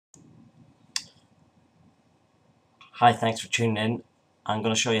Hi, thanks for tuning in. I'm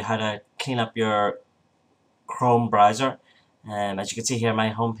going to show you how to clean up your Chrome browser. As you can see here,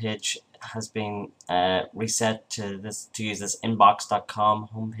 my homepage has been reset to use this inbox.com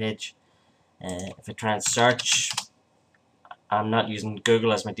homepage. If I try and search, I'm not using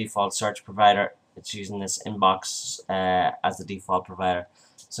Google as my default search provider. It's using this inbox as the default provider.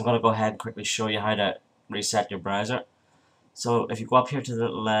 So I'm going to go ahead and quickly show you how to reset your browser. So if you go up here to the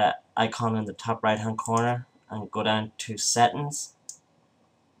little icon in the top right hand corner and go down to settings,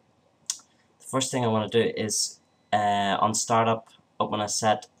 the first thing I want to do is on startup open a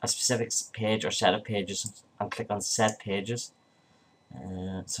specific page or set of pages and click on set pages.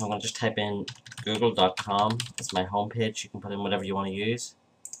 So I'm going to just type in google.com. It's my home page. You can put in whatever you want to use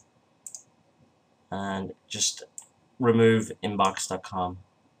and just remove inbox.com.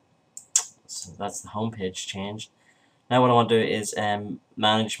 So that's the home page changed. Now what I want to do is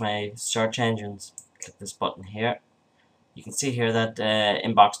manage my search engines. Click this button here. You can see here that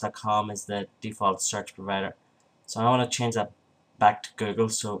inbox.com is the default search provider. So I want to change that back to Google,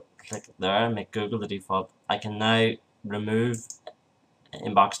 so click there and make Google the default. I can now remove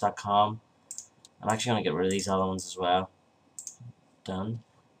inbox.com. I'm actually going to get rid of these other ones as well. Done.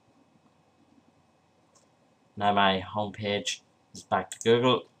 Now my home page is back to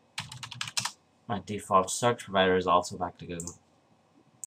Google. My default search provider is also back to Google.